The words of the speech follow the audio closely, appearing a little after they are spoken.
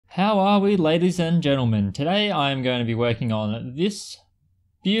How are we, ladies and gentlemen? Today I am going to be working on this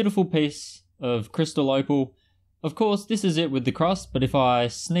beautiful piece of crystal opal. Of course, this is it with the crust, but if I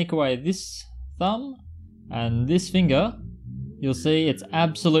sneak away this thumb and this finger, you'll see it's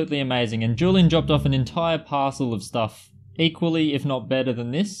absolutely amazing. And Julian dropped off an entire parcel of stuff equally, if not better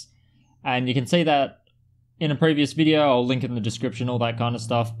than this. And you can see that in a previous video. I'll link it in the description, all that kind of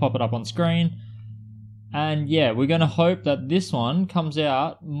stuff. Pop it up on screen. And yeah, we're going to hope that this one comes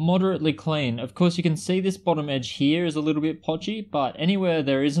out moderately clean. Of course, you can see this bottom edge here is a little bit potchy, but anywhere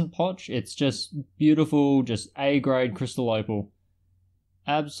there isn't potch, it's just beautiful, just A-grade crystal opal.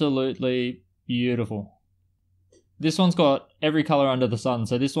 Absolutely beautiful. This one's got every color under the sun,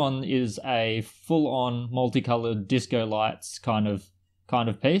 so this one is a full-on multicolored disco lights kind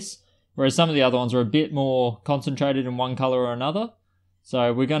of piece, whereas some of the other ones are a bit more concentrated in one color or another.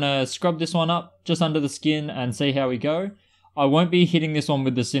 So we're going to scrub this one up just under the skin and see how we go. I won't be hitting this one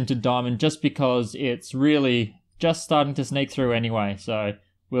with the sintered diamond just because it's really just starting to sneak through anyway. So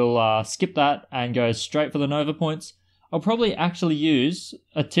we'll skip that and go straight for the Nova points. I'll probably actually use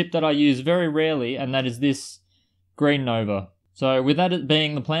a tip that I use very rarely, and that is this green Nova. So with that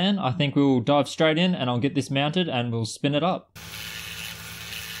being the plan, I think we'll dive straight in and I'll get this mounted and we'll spin it up.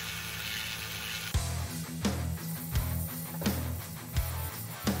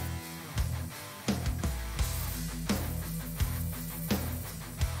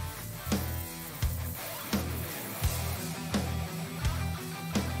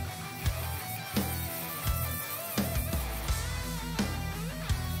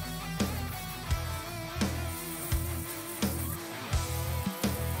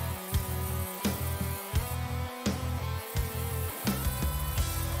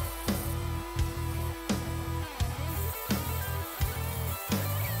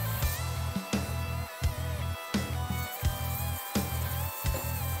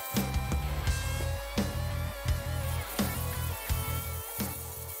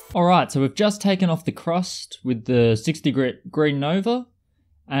 Alright, so we've just taken off the crust with the 60 grit green Nova,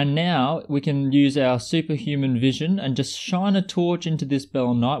 and now we can use our superhuman vision and just shine a torch into this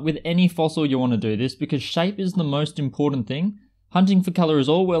belemnite with any fossil you want to do this, because shape is the most important thing. Hunting for colour is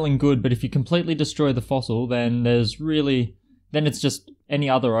all well and good, but if you completely destroy the fossil, then it's just any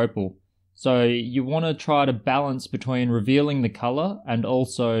other opal. So you want to try to balance between revealing the colour and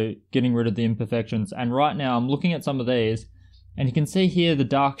also getting rid of the imperfections. And right now I'm looking at some of these, and you can see here the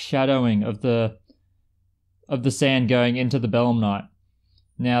dark shadowing of the sand going into the belemnite.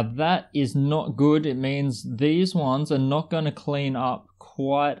 Now that is not good. It means these ones are not going to clean up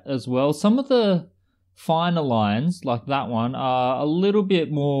quite as well. Some of the finer lines, like that one, are a little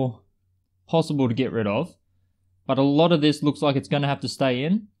bit more possible to get rid of. But a lot of this looks like it's going to have to stay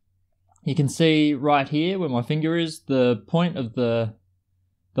in. You can see right here where my finger is, the point of the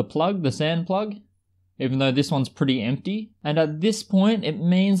plug, the sand plug. Even though this one's pretty empty. And at this point, it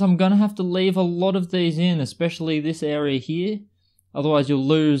means I'm going to have to leave a lot of these in, especially this area here. Otherwise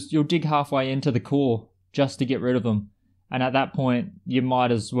you'll dig halfway into the core just to get rid of them. And at that point, you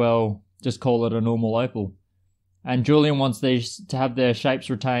might as well just call it a normal opal. And Julian wants these to have their shapes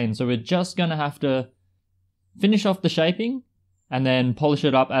retained, so we're just going to have to finish off the shaping and then polish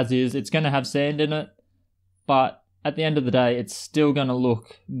it up as is. It's going to have sand in it, but at the end of the day, it's still going to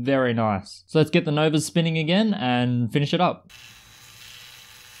look very nice. So let's get the Novas spinning again and finish it up.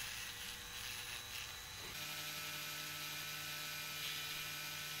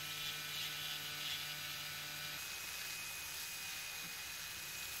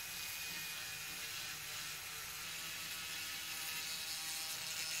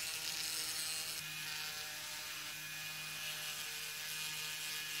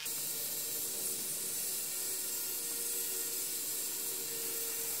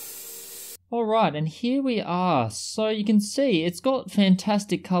 Alright, and here we are. So you can see it's got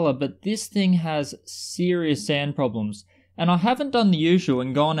fantastic colour, but this thing has serious sand problems. And I haven't done the usual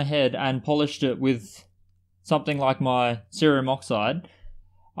and gone ahead and polished it with something like my cerium oxide.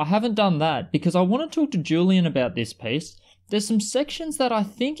 I haven't done that because I want to talk to Julian about this piece. There's some sections that I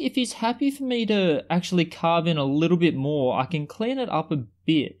think if he's happy for me to actually carve in a little bit more, I can clean it up a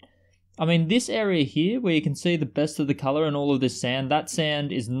bit. I mean, this area here where you can see the best of the colour and all of this sand, that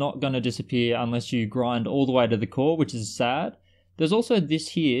sand is not going to disappear unless you grind all the way to the core, which is sad. There's also this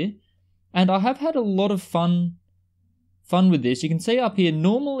here, and I have had a lot of fun with this. You can see up here,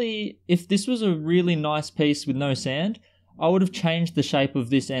 normally if this was a really nice piece with no sand, I would have changed the shape of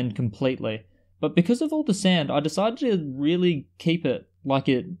this end completely. But because of all the sand, I decided to really keep it like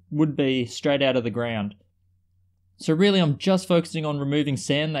it would be straight out of the ground. So really I'm just focusing on removing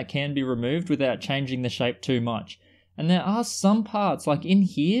sand that can be removed without changing the shape too much. And there are some parts, like in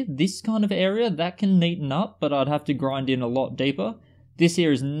here, this kind of area, that can neaten up, but I'd have to grind in a lot deeper. This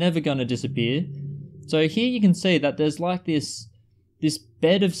here is never going to disappear. So here you can see that there's like this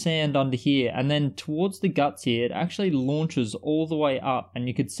bed of sand under here, and then towards the guts here, it actually launches all the way up, and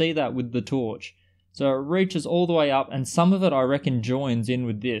you could see that with the torch. So it reaches all the way up, and some of it I reckon joins in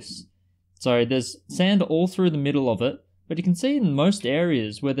with this. So there's sand all through the middle of it, but you can see in most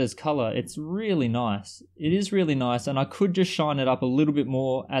areas where there's colour, it's really nice. It is really nice, and I could just shine it up a little bit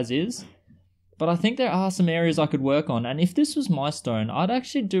more as is. But I think there are some areas I could work on, and if this was my stone, I'd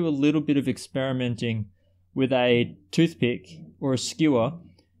actually do a little bit of experimenting with a toothpick or a skewer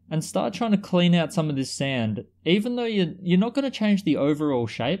and start trying to clean out some of this sand. Even though you're not going to change the overall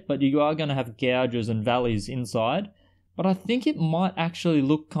shape, but you are going to have gouges and valleys inside. But I think it might actually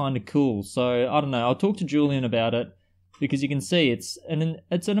look kind of cool. So I don't know, I'll talk to Julian about it, because you can see it's an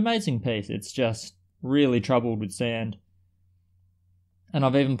amazing piece. It's just really troubled with sand. And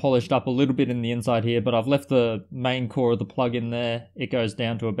I've even polished up a little bit in the inside here, but I've left the main core of the plug in there. It goes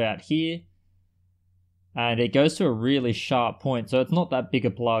down to about here. And it goes to a really sharp point, so it's not that big a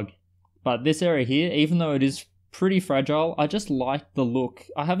plug. But this area here, even though it is pretty fragile, I just like the look.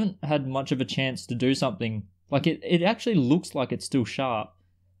 I haven't had much of a chance to do something. Like it actually looks like it's still sharp,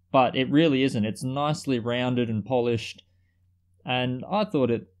 but it really isn't. It's nicely rounded and polished. And I thought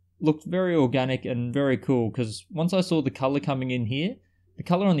it looked very organic and very cool, because once I saw the colour coming in here, the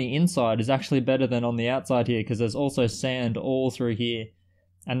colour on the inside is actually better than on the outside here, because there's also sand all through here.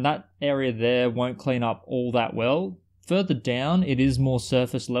 And that area there won't clean up all that well. Further down, it is more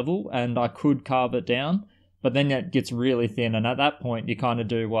surface level, and I could carve it down, but then it gets really thin, and at that point, you kind of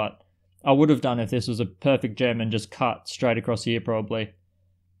do what I would have done if this was a perfect gem and just cut straight across here probably,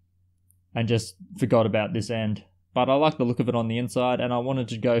 and just forgot about this end. But I like the look of it on the inside, and I wanted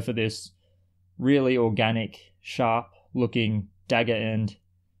to go for this really organic, sharp-looking dagger end,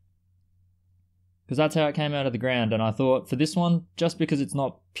 because that's how it came out of the ground. And I thought for this one, just because it's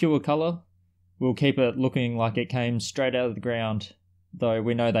not pure colour, we'll keep it looking like it came straight out of the ground, though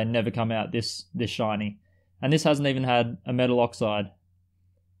we know they never come out this shiny. And this hasn't even had a metal oxide.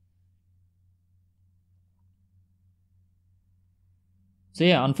 So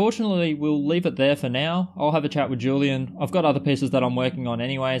yeah, unfortunately we'll leave it there for now. I'll have a chat with Julian. I've got other pieces that I'm working on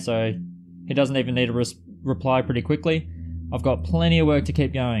anyway, so he doesn't even need to reply pretty quickly. I've got plenty of work to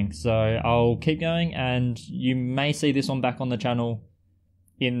keep going, so I'll keep going, and you may see this one back on the channel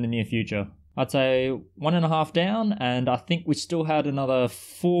in the near future. I'd say 1.5 down, and I think we still had another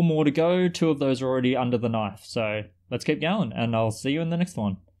 4 more to go. 2 of those are already under the knife, so let's keep going, and I'll see you in the next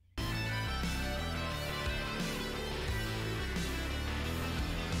one.